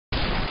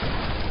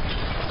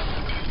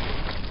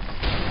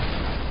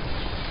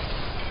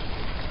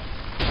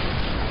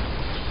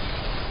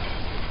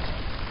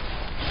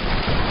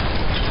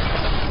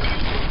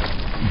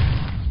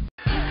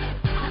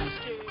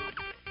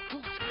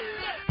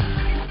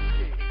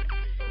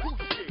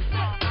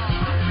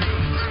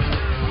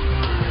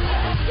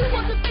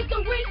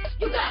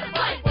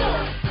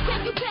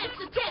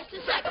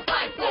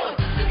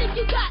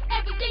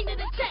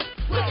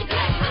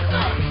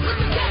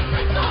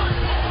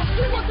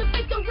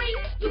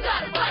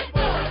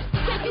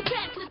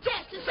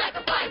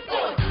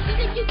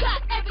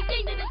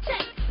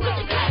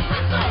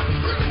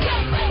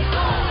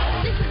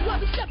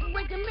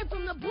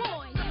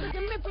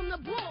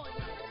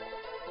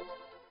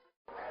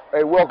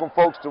Hey, welcome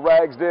folks to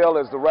Ragsdale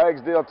as the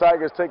Ragsdale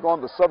Tigers take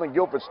on the Southern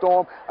Guilford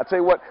Storm. I tell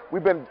you what,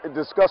 we've been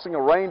discussing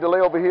a rain delay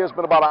over here. It's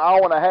been about an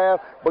hour and a half,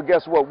 but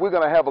guess what? We're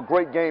going to have a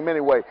great game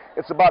anyway.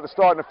 It's about to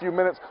start in a few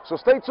minutes, so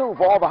stay tuned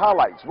for all the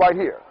highlights right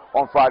here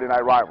on Friday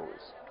Night Rivalries.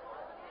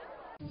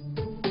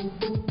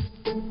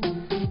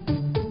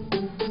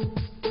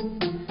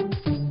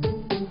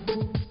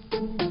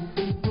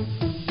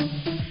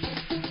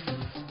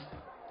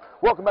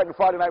 Welcome back to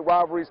Friday Night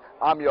Rivalries.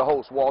 I'm your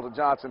host, Walter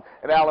Johnson.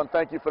 And Alan,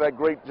 thank you for that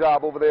great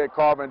job over there at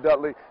Carver and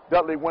Dudley.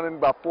 Dudley winning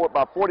by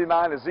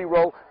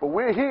 49-0. But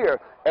we're here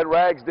at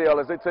Ragsdale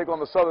as they take on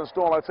the Southern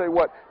Storm. I tell you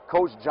what,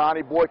 Coach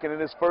Johnny Boykin in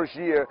his first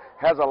year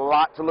has a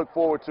lot to look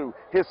forward to.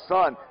 His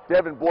son,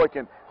 Devin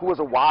Boykin, who was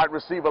a wide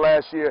receiver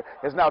last year,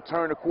 has now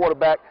turned the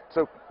quarterback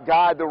to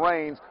guide the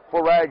reins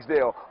for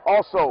Ragsdale.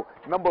 Also,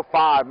 number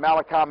 5,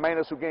 Malachi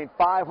Manus, who gained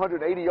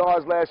 580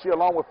 yards last year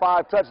along with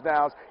 5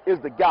 touchdowns, is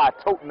the guy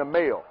toting the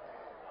mail.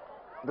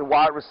 The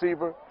wide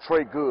receiver,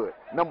 Trey Good,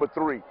 number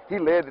 3. He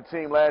led the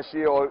team last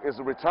year, or is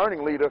a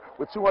returning leader,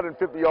 with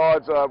 250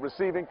 yards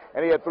receiving,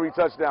 and he had 3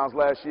 touchdowns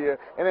last year.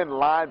 And then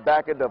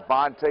linebacker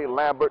Devontae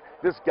Lambert.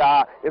 This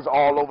guy is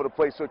all over the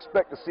place, so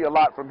expect to see a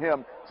lot from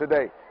him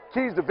today.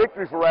 Keys to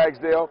victory for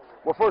Ragsdale.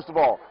 Well, first of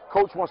all,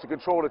 Coach wants to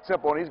control the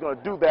tempo, and he's going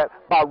to do that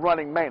by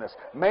running Manus.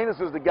 Manus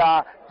is the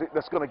guy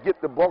that's going to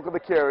get the bulk of the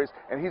carries,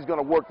 and he's going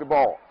to work the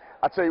ball.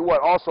 I tell you what,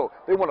 also,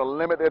 they want to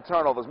limit their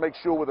turnovers, make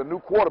sure with a new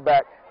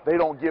quarterback, they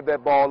don't give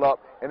that ball up.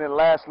 And then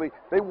lastly,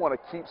 they want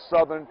to keep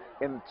Southern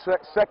in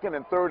second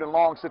and third and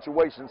long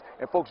situations.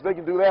 And folks, if they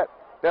can do that,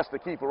 that's the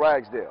key for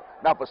Ragsdale.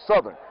 Now for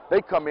Southern,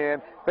 they come in,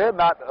 they're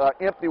not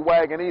empty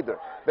wagon either.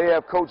 They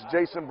have Coach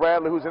Jason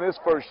Bradley, who's in his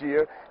first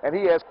year, and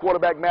he has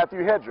quarterback Matthew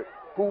Hedrick,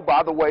 who,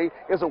 by the way,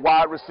 is a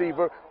wide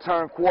receiver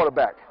turned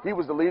quarterback. He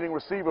was the leading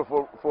receiver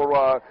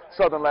for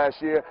Southern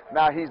last year.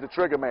 Now he's the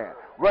trigger man.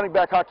 Running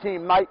back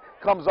Hakeem Knight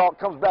comes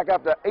back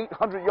after an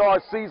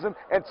 800-yard season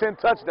and 10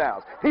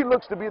 touchdowns. He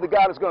looks to be the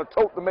guy that's going to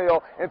tote the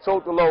mail and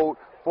tote the load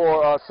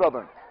for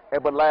Southern.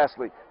 But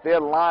lastly,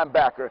 their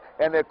linebacker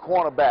and their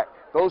cornerback,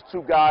 those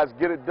two guys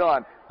get it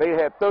done. They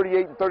had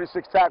 38 and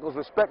 36 tackles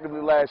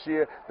respectively last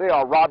year. They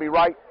are Robbie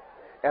Wright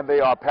and they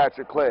are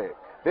Patrick Clegg.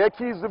 Their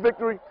keys to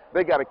victory,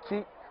 they got to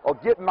keep or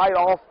get Knight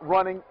off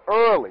running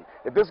early.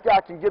 If this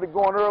guy can get it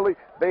going early,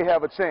 they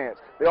have a chance.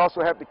 They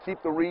also have to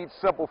keep the read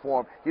simple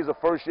for him. He's a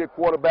first-year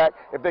quarterback.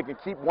 If they can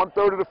keep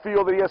 1/3 of the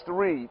field that he has to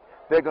read,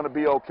 they're going to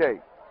be okay.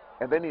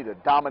 And they need to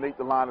dominate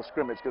the line of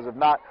scrimmage, because if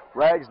not,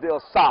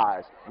 Ragsdale's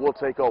size will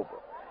take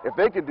over. If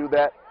they can do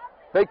that,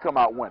 they come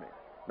out winning.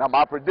 Now,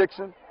 my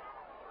prediction,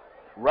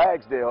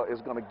 Ragsdale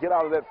is going to get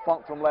out of that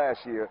funk from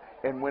last year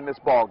and win this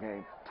ball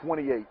game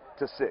 28-6.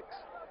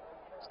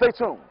 Stay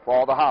tuned for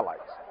all the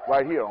highlights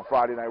right here on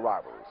Friday Night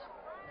Rivalries.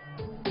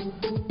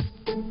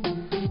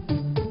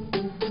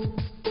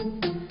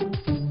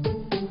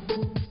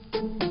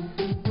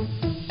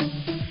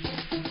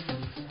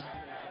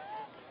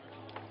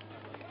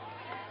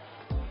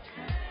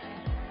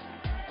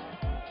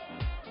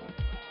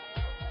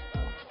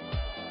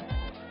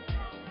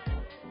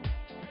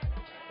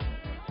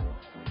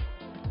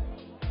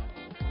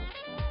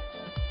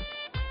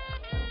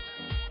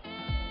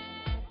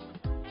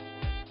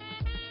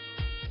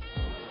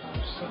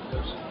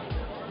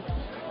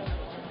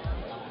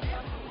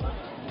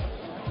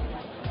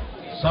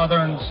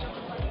 Southern's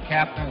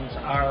captains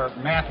are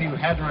Matthew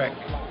Hedrick,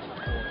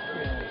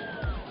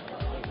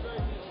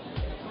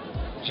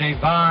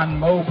 Javon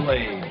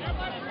Mobley,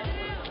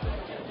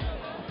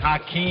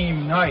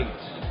 Hakeem Knight,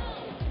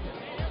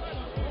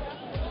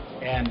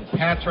 and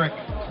Patrick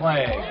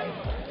Clegg.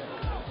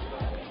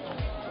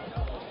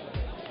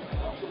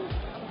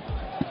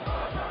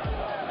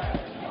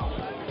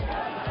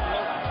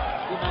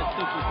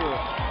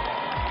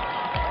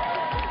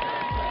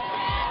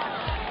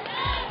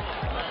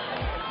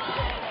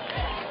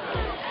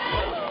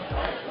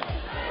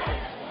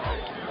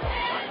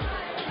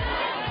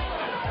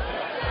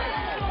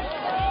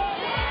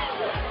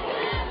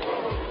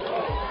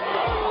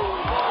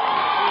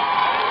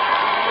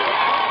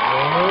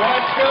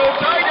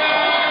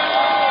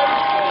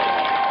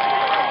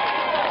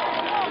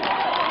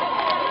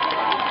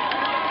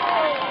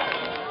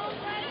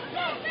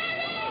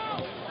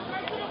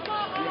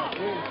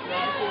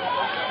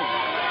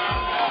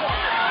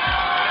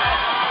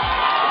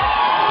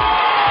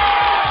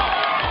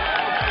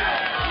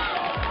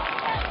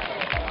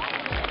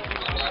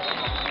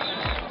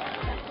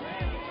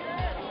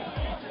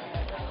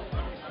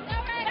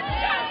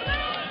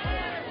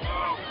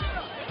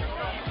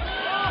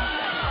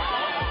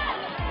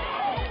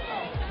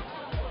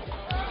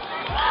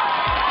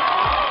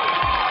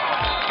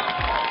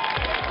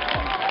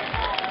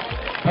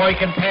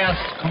 Boykin pass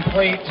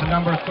complete to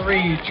number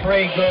 3,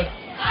 Trey Good.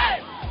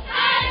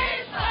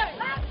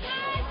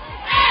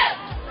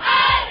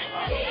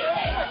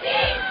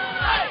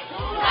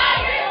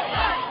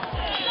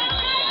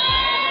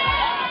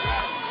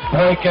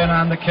 Boykin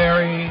on the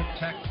carry.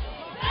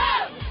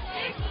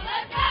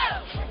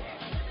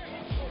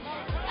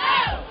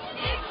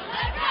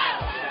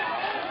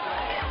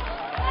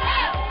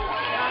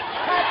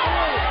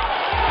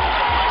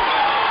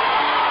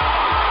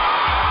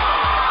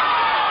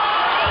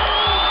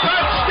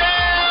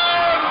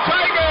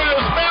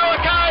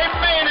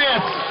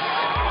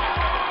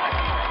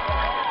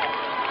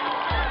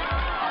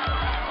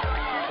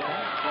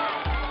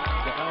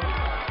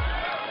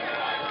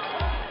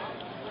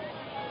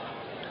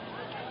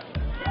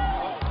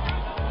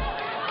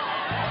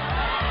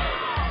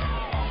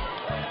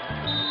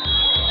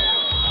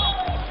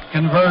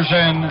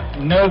 conversion,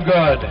 no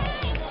good.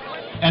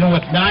 And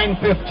with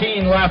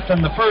 9:15 left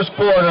in the first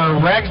quarter,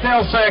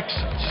 Ragsdale 6,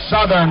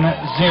 Southern 0.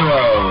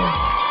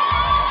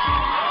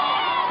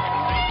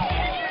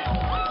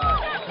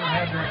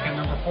 Hedrick and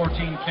number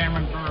 14,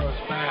 Cameron Burrows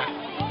back.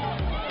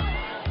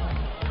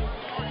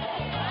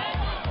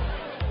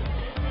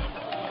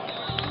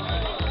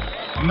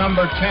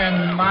 Number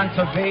 10,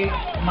 Montavious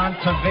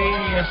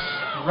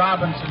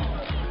Robinson.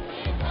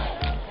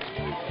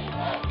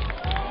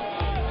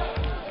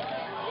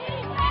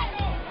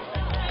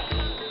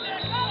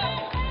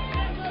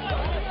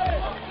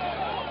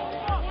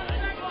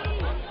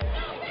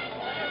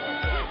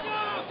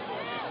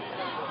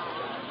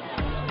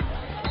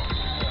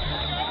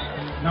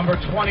 Number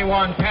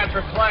 21,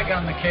 Patrick Clegg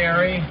on the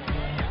carry.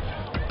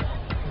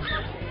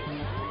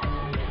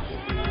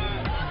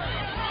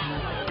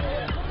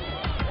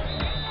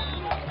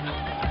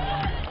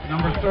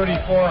 Number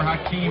 34,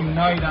 Hakeem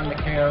Knight on the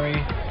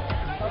carry.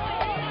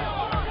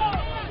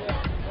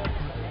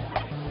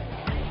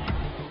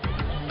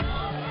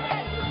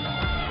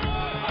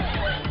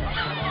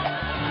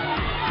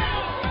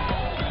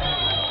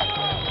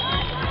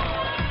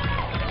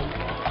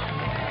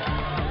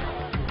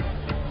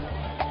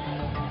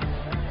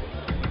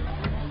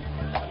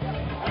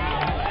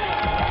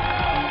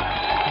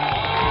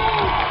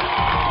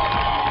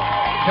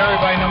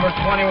 Carried by number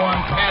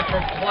 21,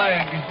 Patrick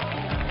Clegg.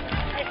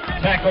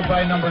 Tackled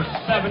by number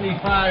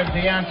 75,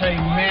 Deontay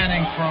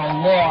Manning, for a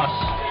loss.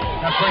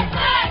 That brings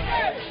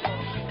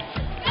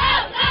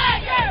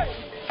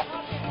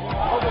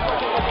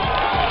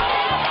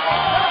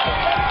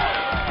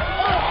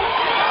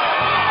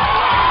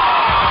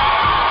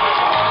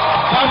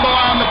fumble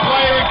on the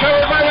play,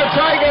 recovered by the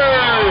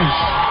Tigers.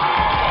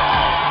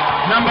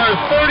 Number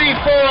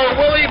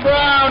 34, Willie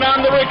Brown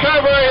on the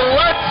recovery.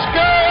 Let's go,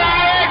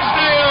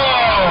 Ragsdale!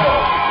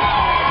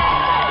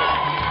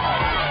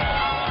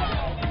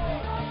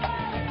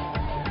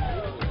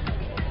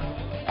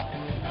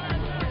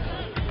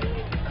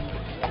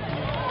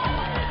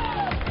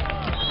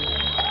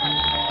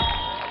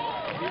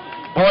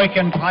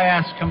 Boykin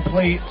pass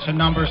complete to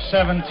number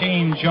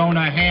 17,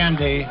 Jonah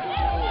Handy.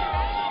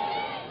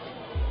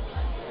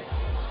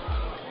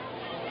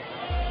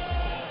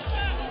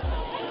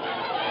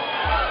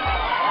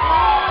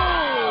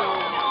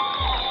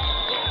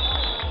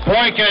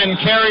 Boykin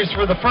carries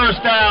for the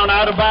first down,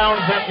 out of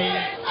bounds at the...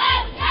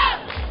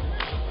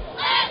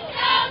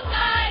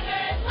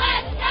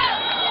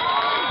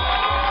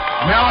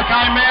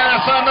 Malachi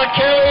Manis on the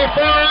carry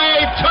for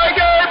a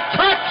Tiger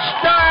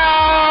touchdown!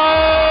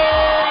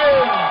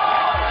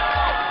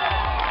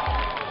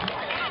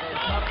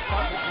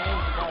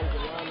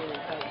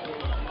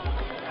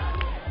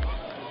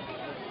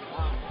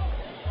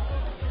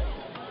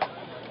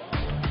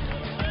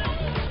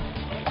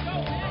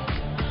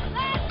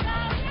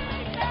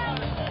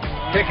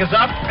 Kick is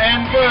up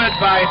and good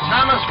by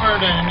Thomas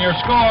Verdon. Your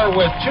score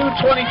with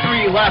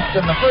 2:23 left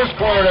in the first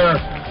quarter.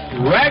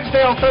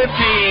 Ragsdale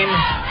 13,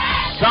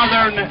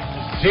 Southern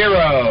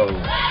 0.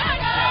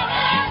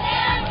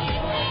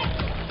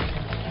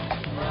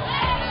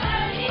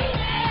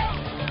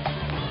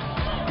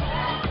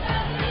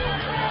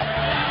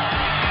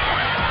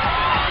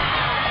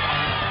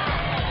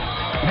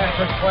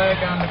 Patrick Clegg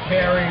on the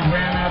carry,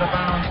 ran out of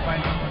bounds by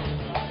number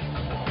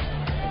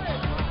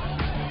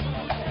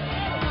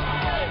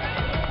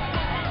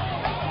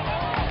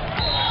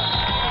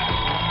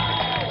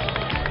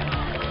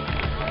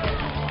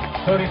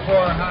 34,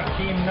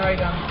 Hakeem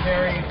Knight on the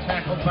carry,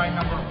 tackled by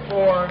number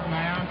 4,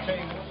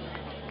 Deontay.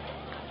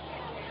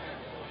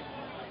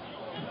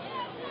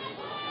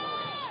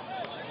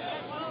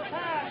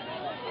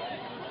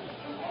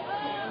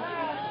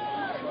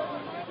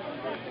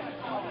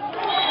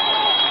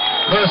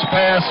 First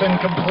pass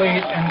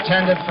incomplete,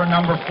 intended for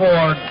number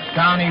 4,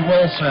 Donnie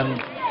Wilson.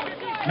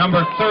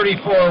 Number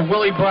 34,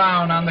 Willie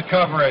Brown on the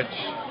coverage.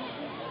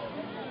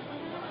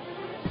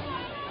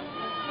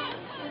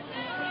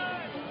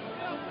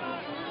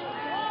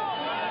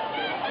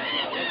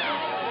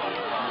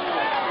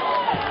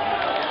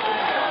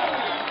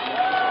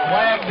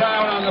 Flag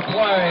down on the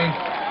play.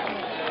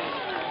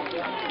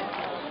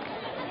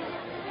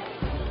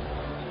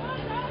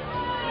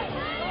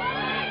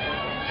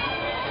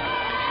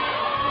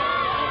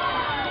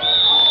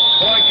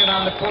 Boykin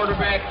on the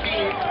quarterback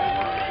keep.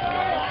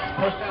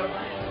 Pushed out of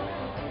bounds.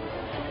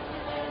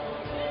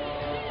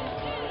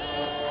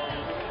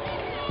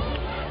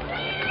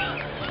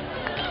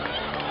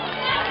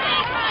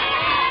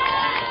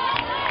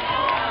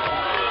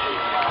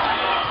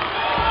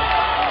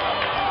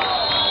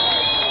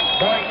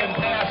 Boykin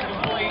pass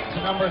complete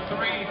to number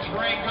 3,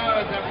 Trey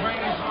Good. That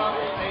brings up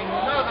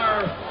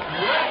another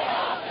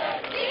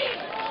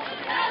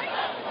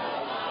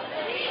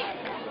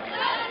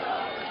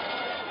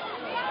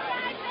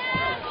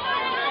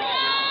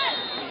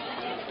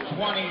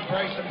 20,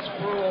 Bryson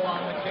Spruill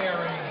on the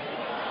carry.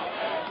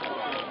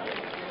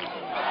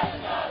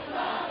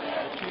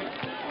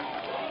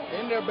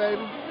 In there,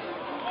 baby.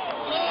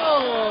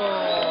 Oh!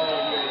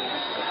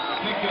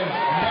 Kick is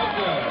no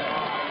good.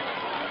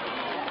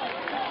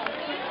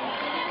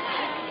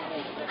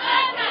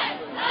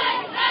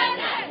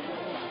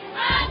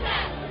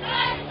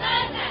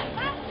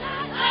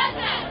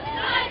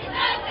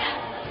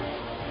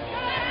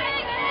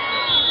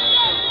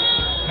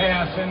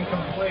 Pass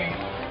incomplete.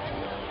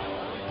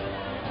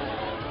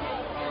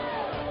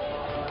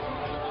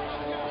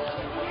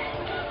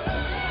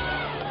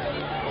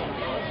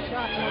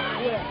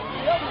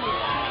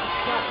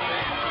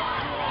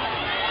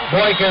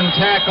 Boykin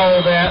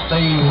tackled at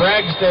the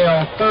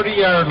Ragsdale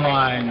 30-yard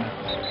line.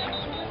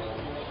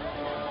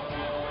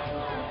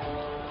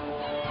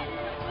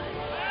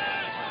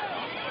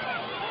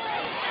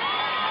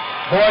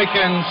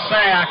 Boykin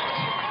sacked.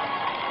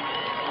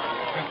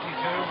 52.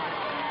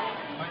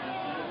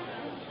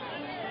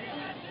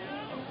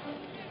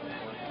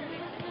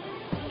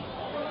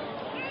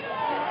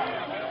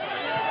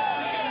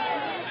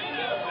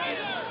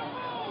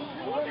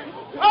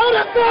 Oh,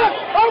 that's good!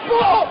 Our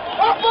ball!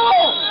 Our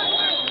ball!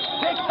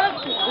 They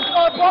touched it. It's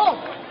our ball.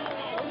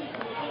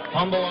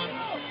 Fumble on.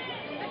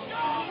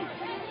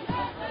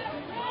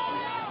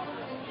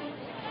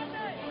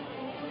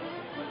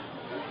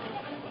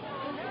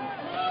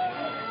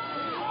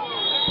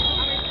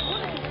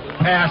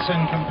 Pass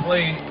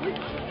incomplete.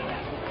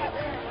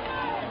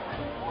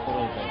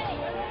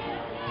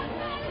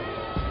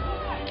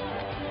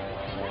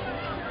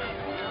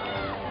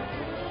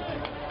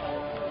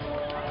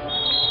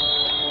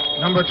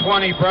 Number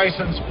 20,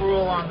 Bryson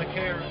Spruill on the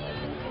carry.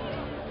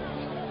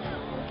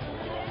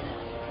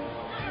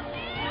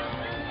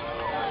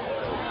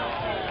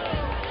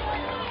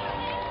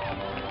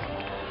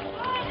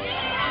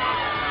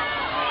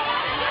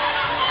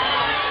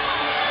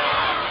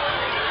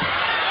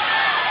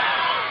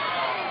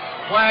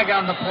 Flag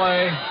on the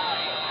play.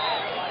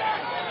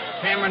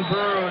 Cameron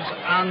Burrows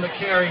on the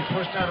carry,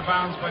 pushed out of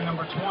bounds by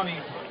number 20.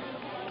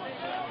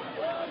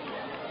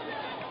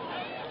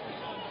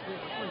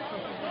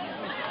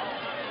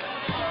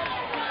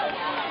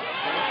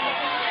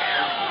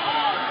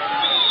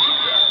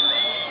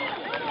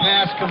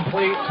 Pass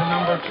complete to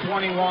number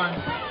 21.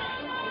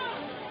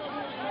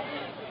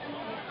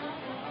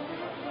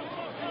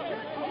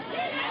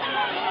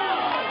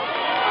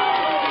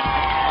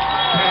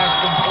 Pass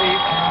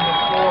complete to number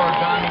 4,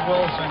 Donnie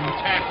Wilson,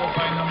 tackled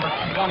by number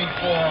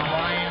 24,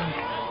 Ryan.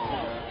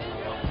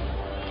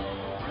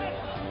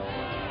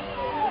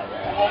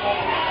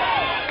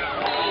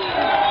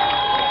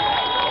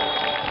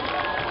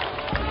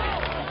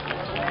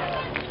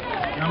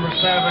 Number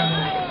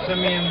 7,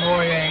 Simeon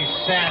Royer,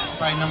 sacked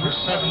by number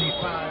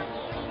 75.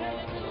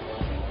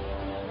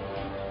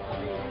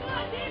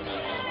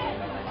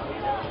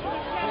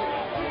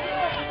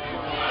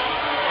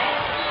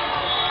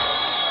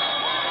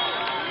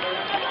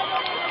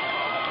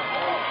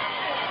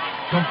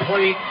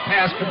 Complete,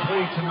 pass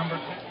complete to number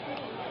 10.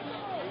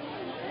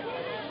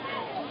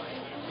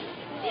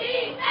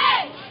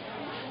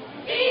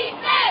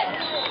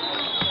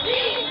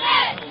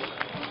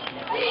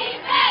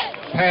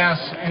 Pass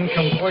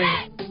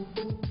incomplete.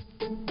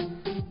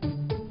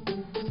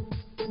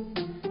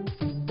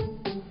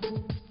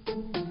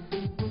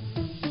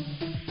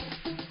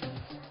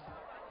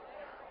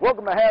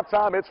 Welcome to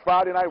halftime. It's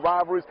Friday Night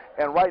Rivalries,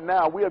 and right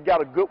now we have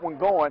got a good one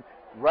going.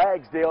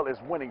 Ragsdale is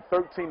winning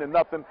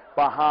 13-0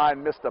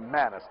 behind Mr.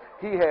 Manus.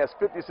 He has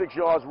 56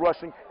 yards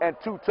rushing and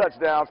 2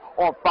 touchdowns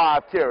on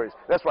 5 carries.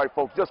 That's right,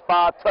 folks, just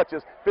 5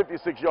 touches,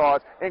 56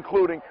 yards,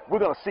 including, we're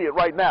going to see it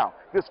right now,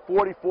 this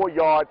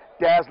 44-yard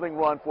dazzling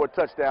run for a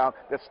touchdown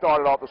that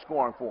started off the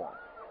scoring for him.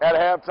 At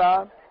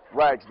halftime,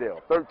 Ragsdale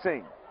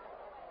 13,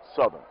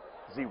 Southern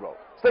 0.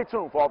 Stay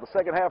tuned for all the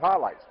second half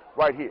highlights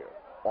right here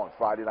on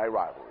Friday Night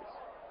Rivalries.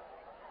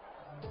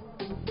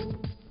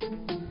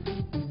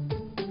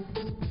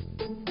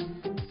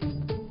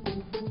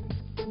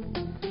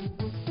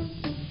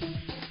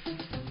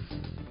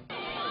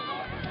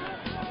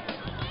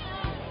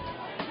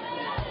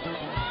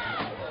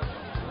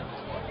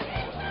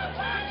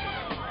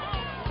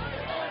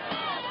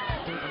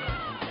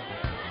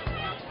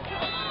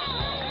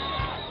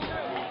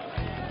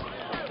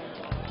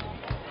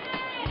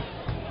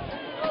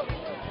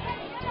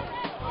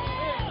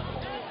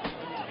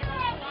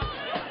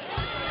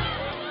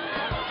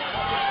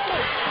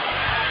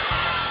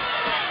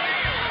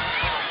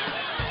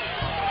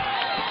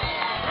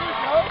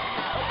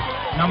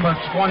 Number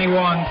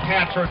 21,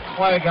 Patrick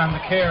Clegg on the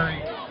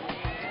carry.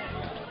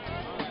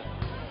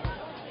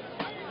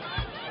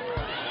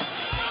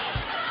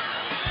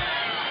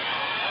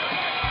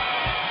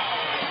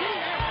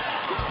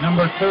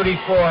 Number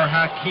 34,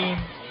 Hakeem.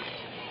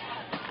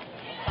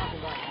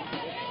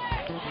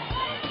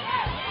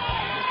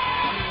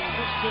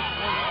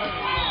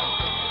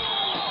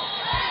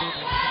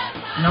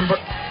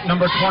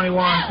 Number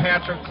 21,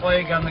 Patrick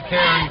Clegg on the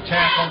carry,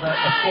 tackled at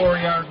the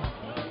 4-yard line.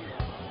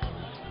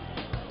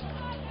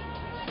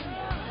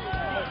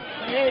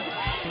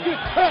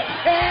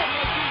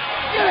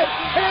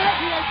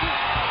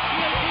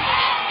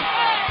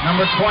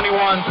 Number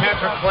 21,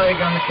 Patrick Clegg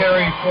on the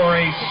carry for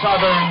a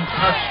Southern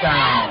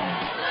touchdown.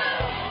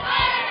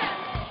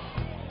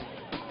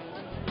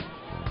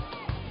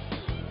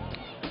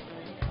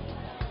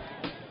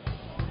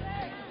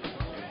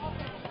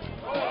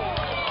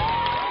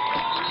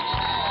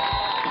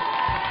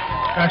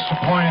 Extra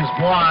point is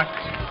blocked.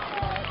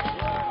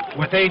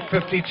 With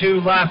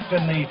 8:52 left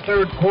in the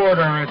third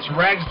quarter, it's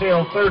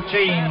Ragsdale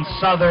 13,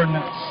 Southern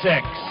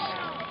 6.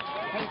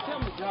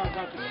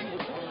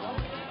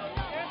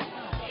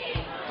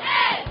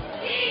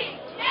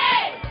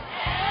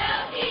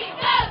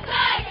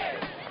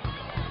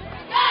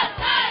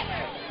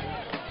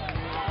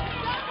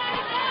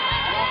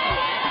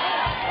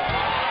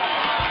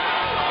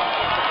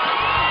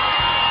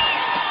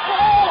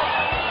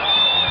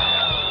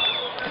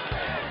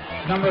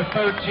 Number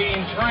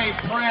 13, Trey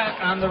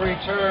Pratt on the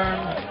return.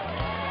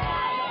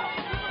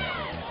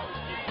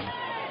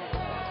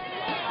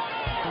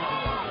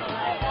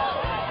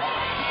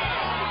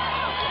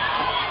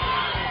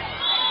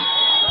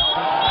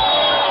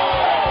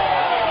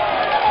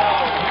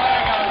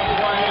 Flag on the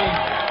play.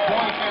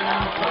 Boykin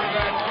on the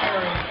quarterback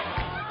carry.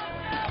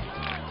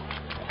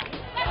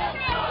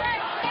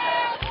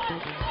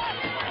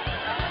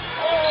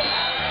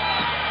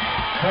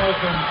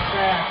 Boykin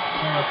sacked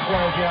for a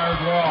 12-yard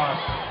loss.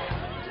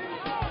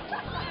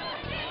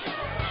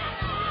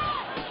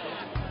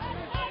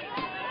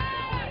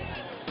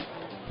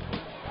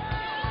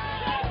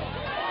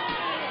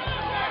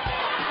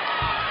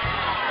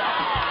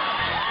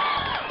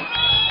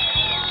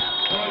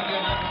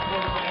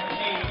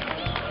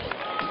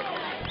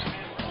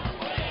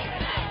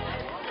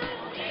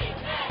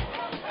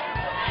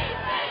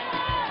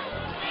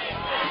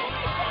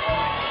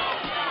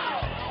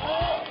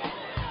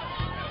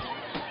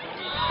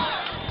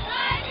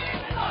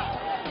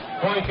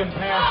 Boykin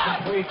pass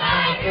complete to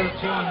number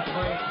 13,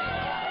 Trey.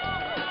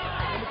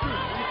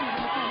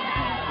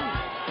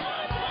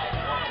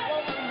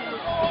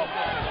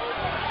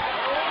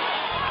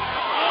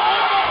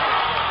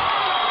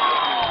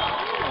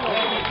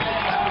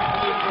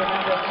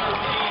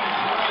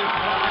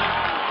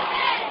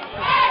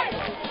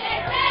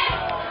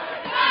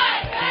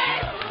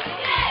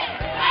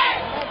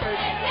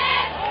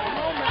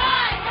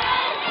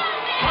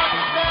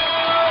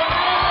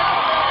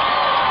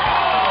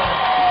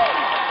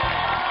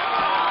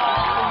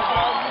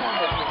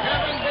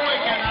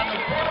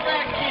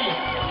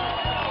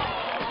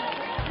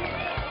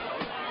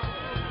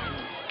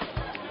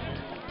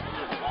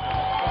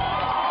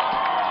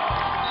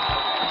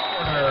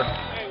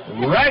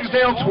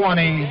 Ragsdale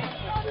 20,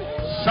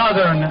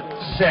 Southern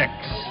 6.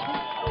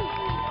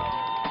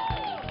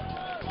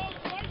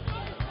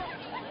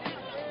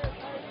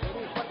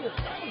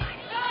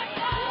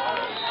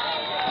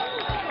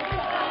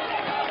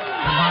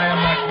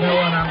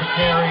 McMillan on the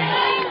carry,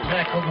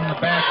 tackled in the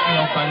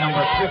backfield by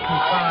number 55,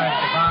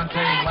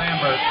 Devontae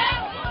Lambert.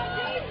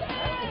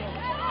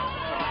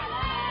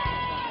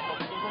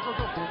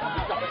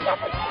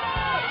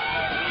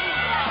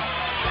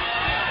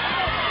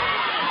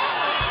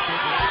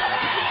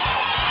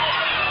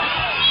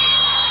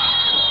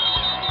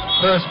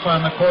 Crisp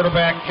on the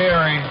quarterback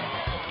carry.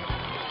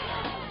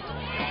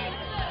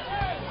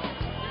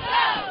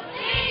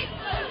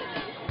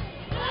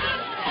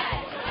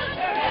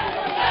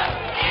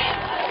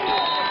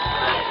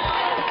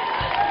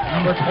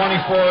 Number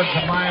 24,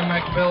 Jemiah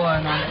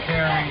McMillan on the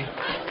carry.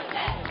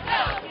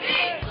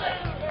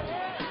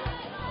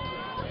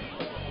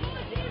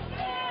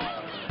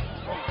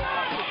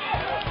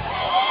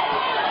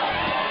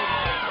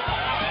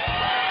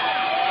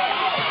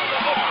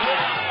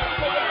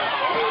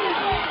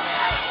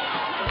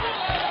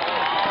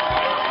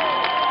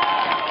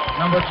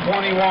 Number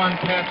 21,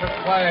 Patrick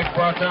Flagg,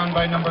 brought down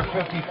by number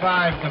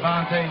 55,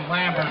 Devontae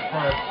Lambert,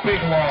 for a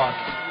big loss.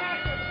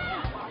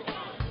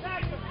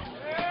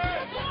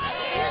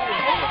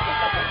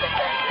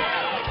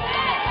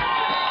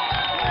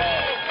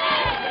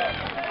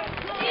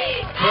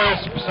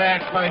 Crisp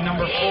sacked by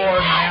number 4,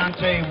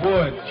 Deontay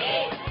Woods.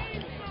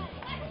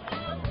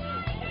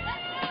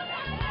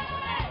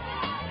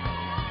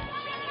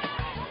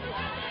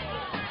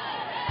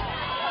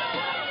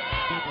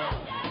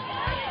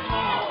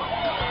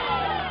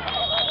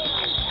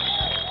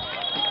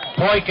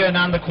 Boykin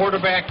on the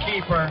quarterback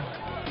keeper.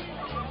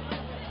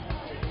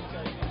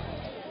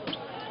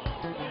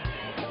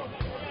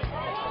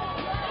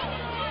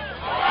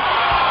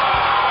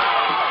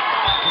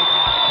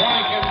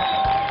 Boykin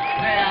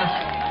pass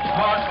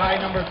caught by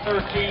number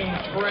 13,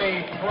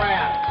 Trey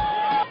Pratt.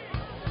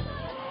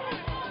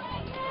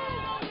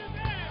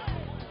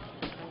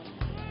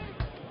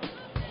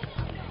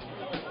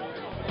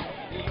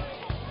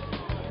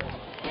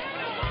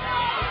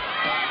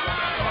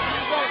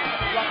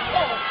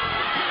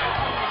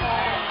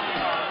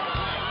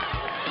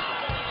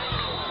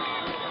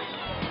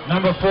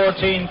 Number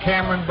 14,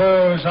 Cameron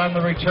Burrows on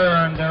the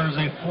return. There's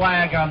a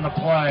flag on the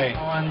play.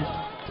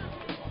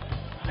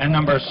 And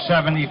number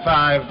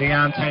 75,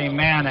 Deontay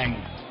Manning.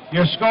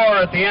 Your score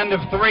at the end of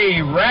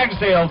 3,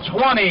 Ragsdale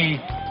 20,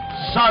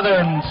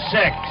 Southern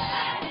 6.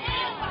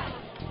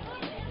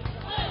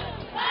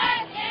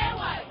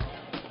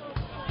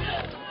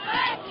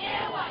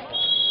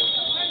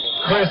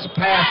 Crisp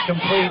pass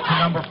complete to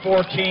number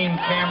 14,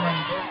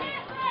 Cameron Burrows.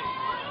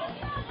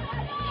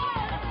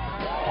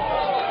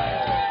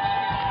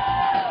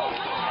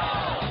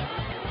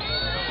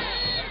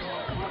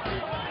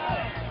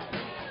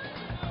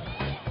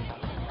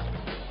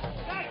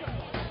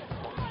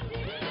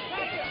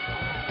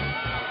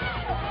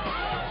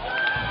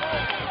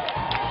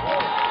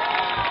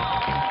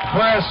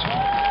 press.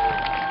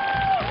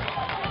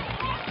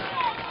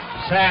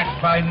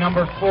 Sacked by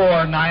number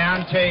 4,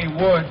 Niante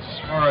Woods,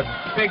 for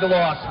a big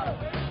loss.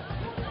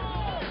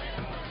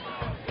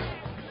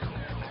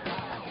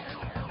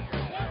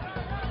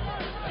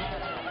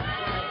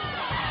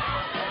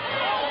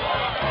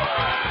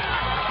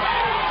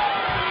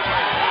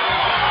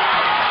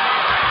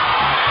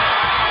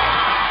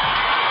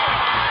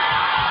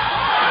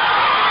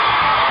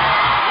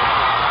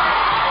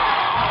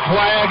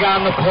 Flag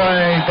on the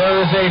play.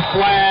 There is a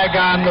flag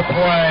on the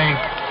play.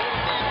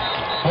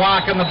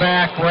 Block in the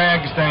back,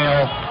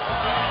 Ragsdale.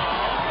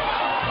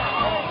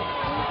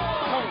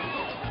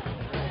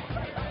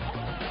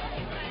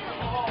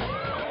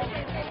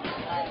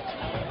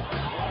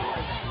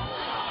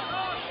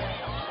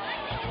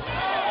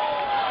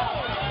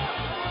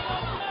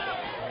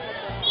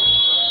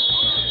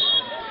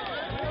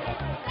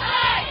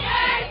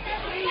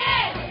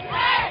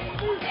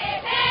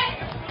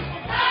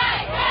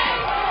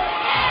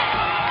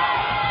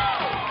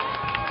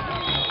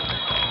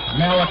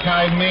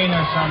 Malachi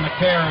Manus on the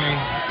carry,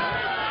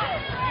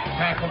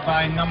 tackled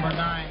by number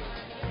 9.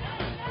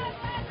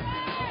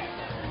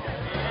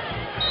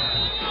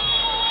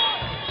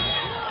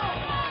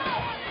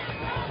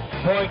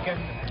 Boykin.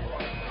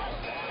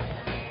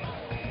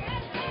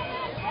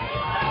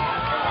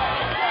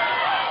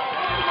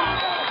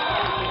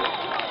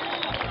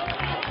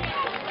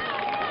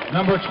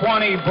 Number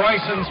 20,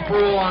 Bryson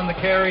Sproul on the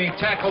carry,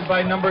 tackled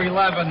by number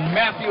 11,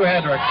 Matthew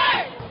Hedrick.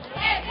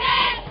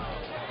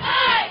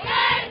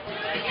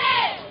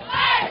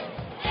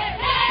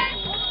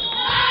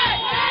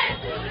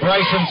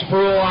 Bryson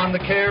Sproul on the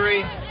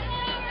carry.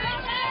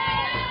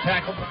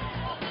 Tackle.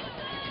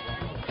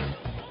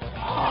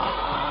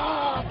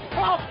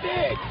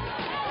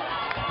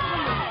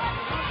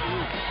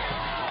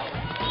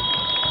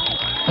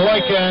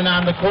 Boykin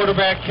on the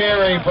quarterback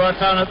carry, brought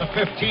down at the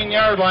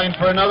 15-yard line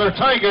for another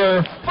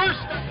Tiger. First.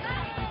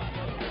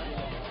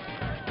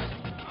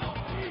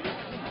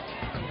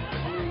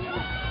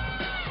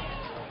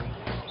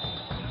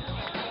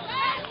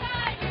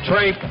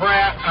 Trey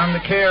Pratt on the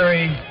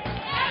carry.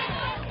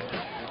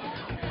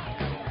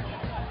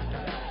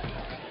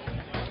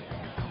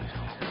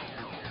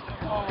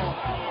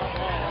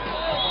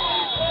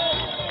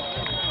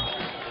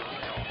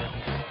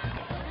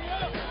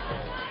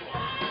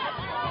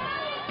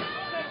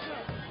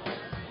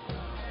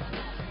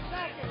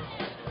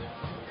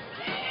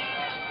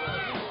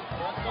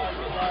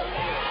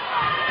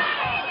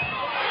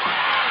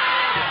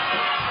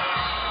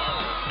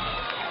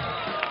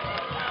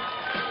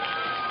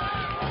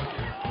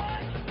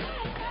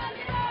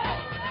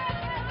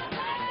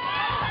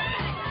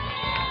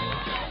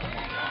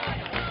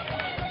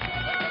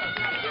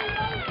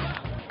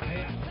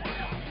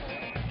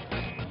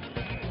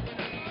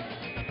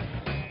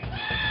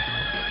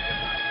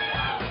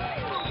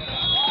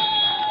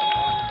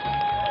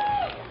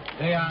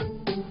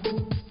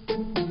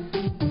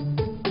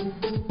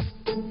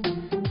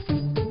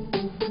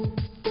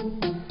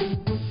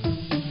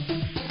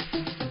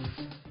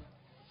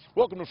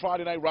 Welcome to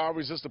Friday Night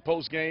Rivalries. This is the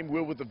post game.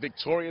 We're with the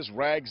victorious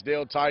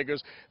Ragsdale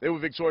Tigers. They were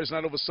victorious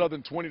tonight over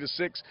Southern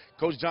 20-6.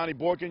 Coach Johnny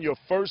Boykin, your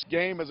first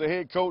game as a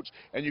head coach,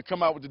 and you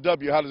come out with the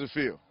W. How does it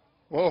feel?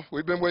 Well,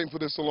 we've been waiting for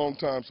this a long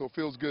time, so it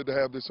feels good to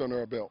have this under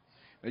our belt.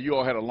 Now, you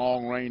all had a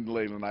long rain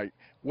delay tonight.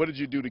 What did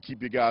you do to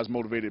keep your guys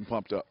motivated and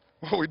pumped up?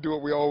 Well, we do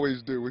what we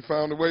always do. We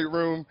found the weight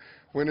room,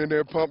 went in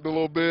there, pumped a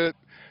little bit,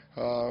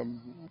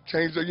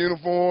 changed their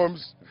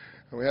uniforms.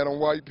 And we had on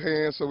white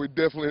pants, so we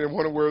definitely didn't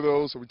want to wear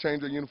those, so we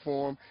changed our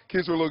uniform.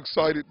 Kids were a little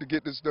excited to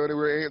get this done. They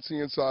were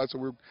antsy inside, so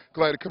we're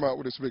glad to come out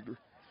with this victory.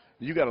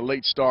 You got a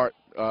late start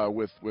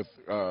with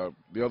the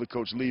other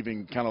coach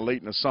leaving kind of late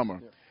in the summer.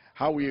 Yeah.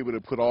 How were you able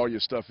to put all your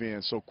stuff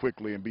in so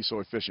quickly and be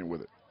so efficient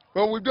with it?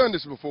 Well, we've done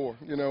this before.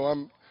 You know,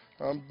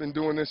 I've been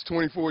doing this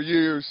 24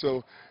 years,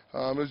 so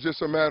it was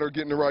just a matter of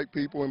getting the right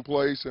people in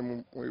place,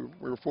 and we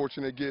were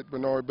fortunate to get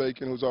Bernard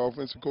Bacon, who's our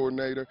offensive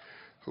coordinator,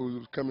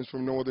 who's coming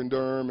from Northern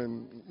Durham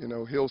and, you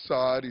know,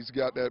 Hillside. He's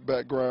got that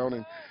background,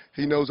 and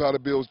he knows how to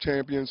build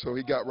champions, so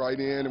he got right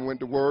in and went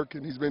to work,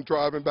 and he's been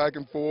driving back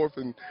and forth.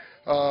 And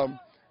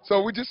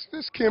so we just,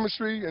 this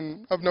chemistry,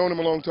 and I've known him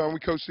a long time. We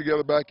coached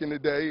together back in the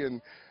day,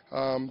 and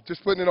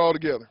just putting it all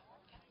together.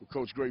 Well,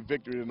 Coach, great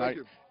victory tonight. Thank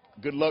you.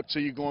 Good luck to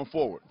you going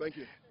forward. Thank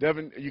you.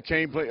 Devin, you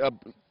came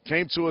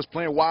to us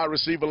playing wide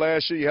receiver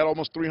last year. You had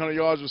almost 300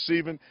 yards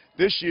receiving.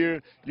 This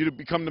year, you've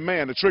become the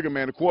man, the trigger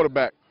man, the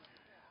quarterback.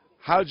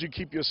 How did you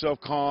keep yourself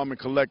calm and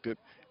collected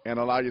and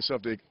allow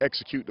yourself to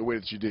execute the way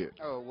that you did?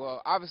 Oh, well,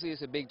 obviously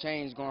it's a big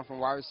change going from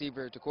wide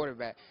receiver to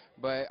quarterback,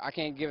 but I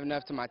can't give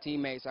enough to my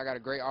teammates. I got a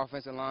great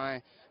offensive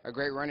line, a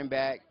great running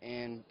back,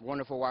 and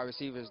wonderful wide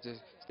receivers to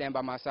stand by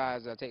my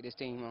side as I take this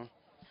team on.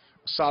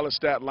 Solid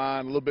stat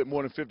line, a little bit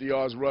more than 50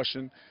 yards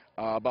rushing,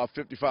 about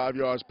 55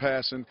 yards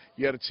passing.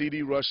 You had a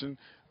TD rushing.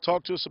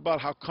 Talk to us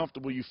about how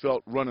comfortable you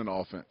felt running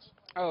offense.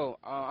 Oh,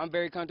 I'm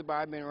very comfortable.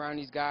 I've been around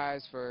these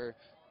guys for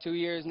 2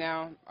 years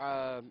now.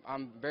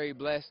 I'm very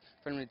blessed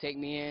for them to take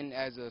me in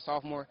as a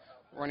sophomore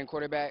running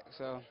quarterback,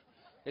 so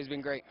it's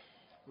been great.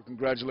 Well,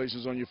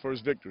 congratulations on your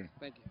first victory.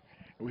 Thank you.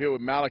 We're here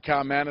with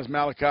Malachi Manners.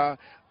 Malachi,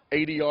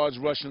 80 yards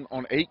rushing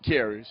on 8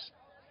 carries,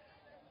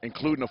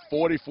 including a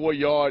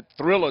 44-yard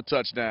thriller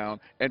touchdown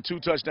and 2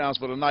 touchdowns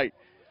for the night.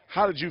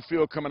 How did you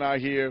feel coming out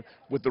here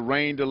with the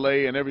rain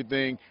delay and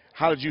everything?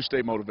 How did you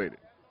stay motivated?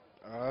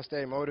 I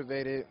stayed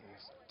motivated,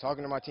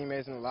 talking to my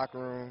teammates in the locker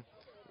room,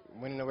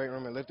 went in the weight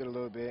room and lifted a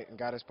little bit and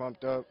got us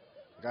pumped up,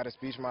 got a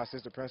speech from my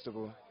assistant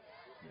principal.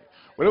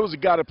 Well, there was a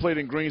guy that played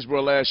in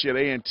Greensboro last year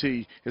at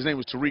A&T. His name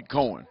was Tariq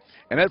Cohen.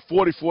 And that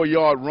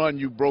 44-yard run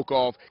you broke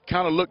off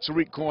kind of looked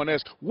Tariq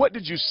Cohen-esque. What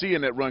did you see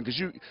in that run?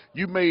 Because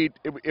you made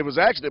it was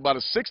actually about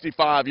a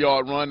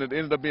 65-yard run that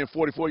ended up being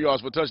 44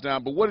 yards for a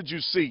touchdown. But what did you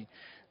see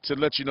to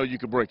let you know you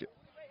could break it?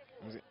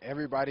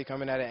 Everybody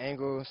coming at an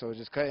angle, so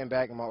just cutting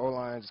back in my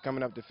O-line, just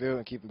coming up the field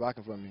and keeping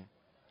blocking for me.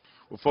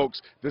 Well,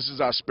 folks, this is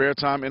our Spare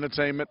Time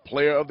Entertainment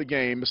Player of the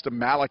Game, Mr.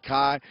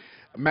 Malachi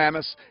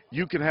Manners.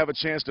 You can have a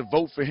chance to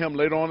vote for him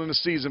later on in the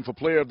season for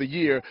Player of the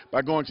Year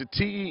by going to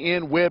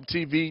tenwebtv.com.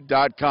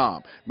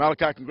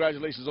 Malachi,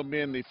 congratulations on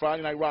being the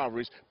Friday Night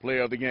Rivalries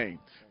Player of the Game.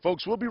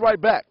 Folks, we'll be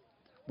right back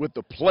with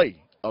the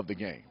Play of the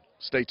Game.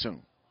 Stay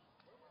tuned.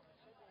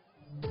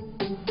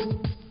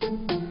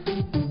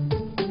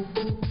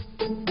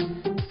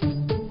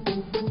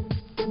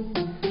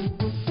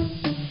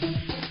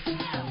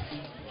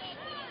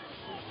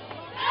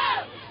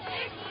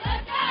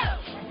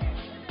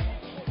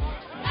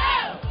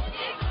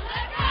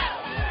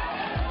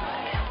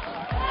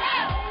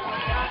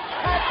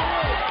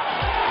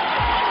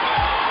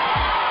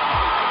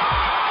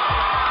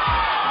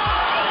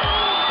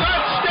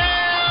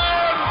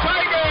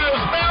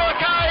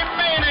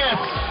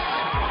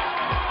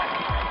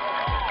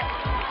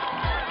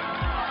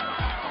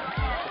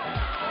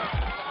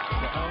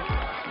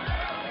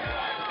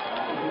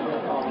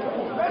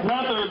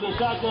 Panthers in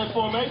shotgun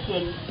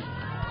formation.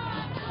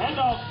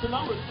 Handoff to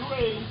number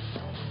 3.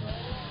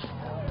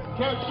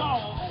 Kershaw.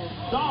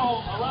 Shaw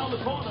around the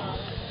corner.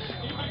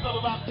 He picks up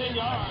about 10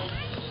 yards.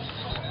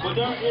 But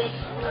there is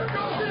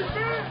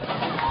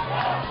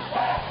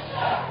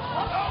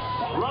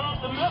run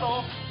up the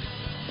middle.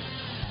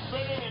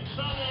 Spinning and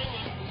turning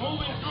and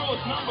moving through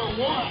is number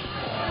 1.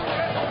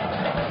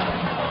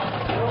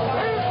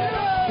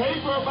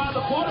 Caper by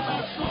the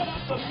quarterback straight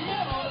up the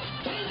middle.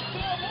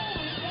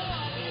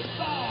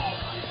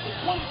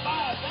 25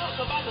 down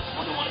to about the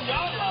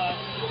 21-yard line.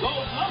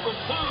 Goes number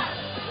 2.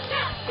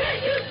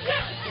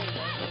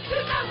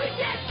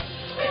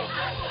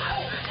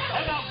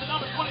 And out to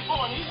number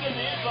 24, and he's in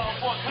the end zone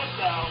for a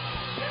touchdown.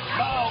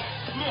 Miles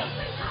Smith,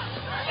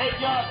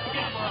 8-yard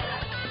scamper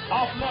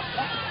off left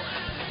tackle.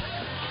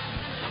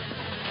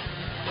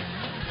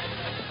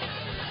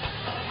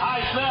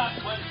 High snap,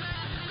 but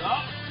the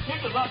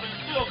kick is up and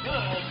still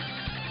good.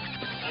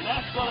 And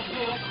that's going to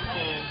get up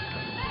again.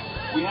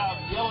 We have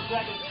Yellow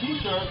Jackets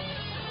t-shirt,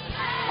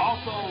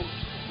 also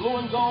Blue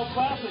and Gold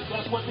Classic.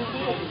 That's what this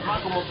is.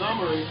 Michael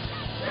Montgomery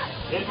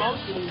in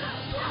motion.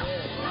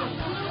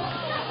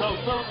 So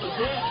Philip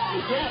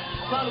Legent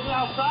trying to get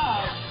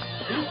outside.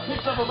 He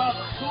picks up about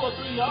 2 or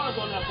 3 yards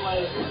on that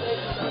play.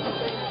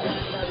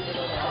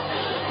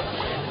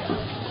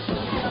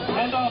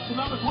 And to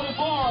number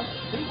 24,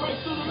 he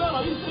breaks through the middle.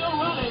 He's still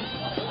running.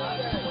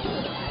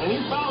 And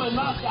he's finally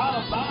knocked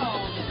out of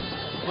bounds.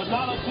 But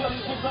not until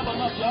he picks up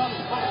enough yards.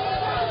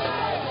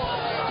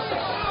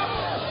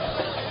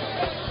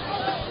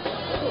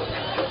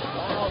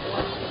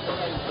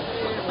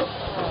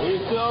 He's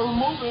still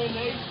moving.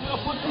 They still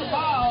push the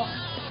foul.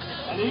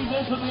 And he's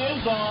into the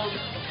end zone.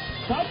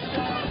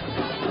 Touchdown.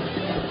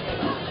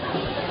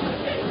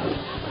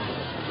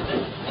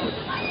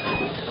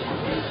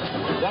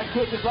 That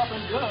kick is up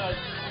and good.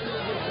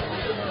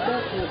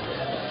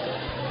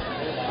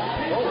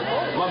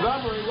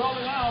 Montgomery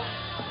rolling out.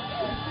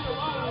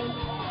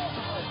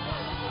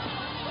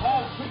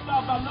 Pass picked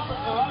out by number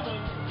 11.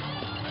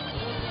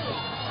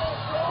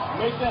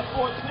 Make that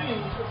 14.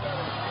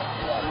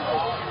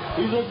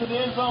 He's into the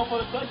end zone for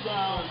the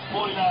touchdown.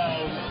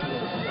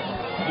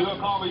 49. You're a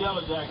call for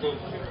Yellow Jackets.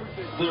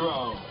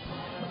 0.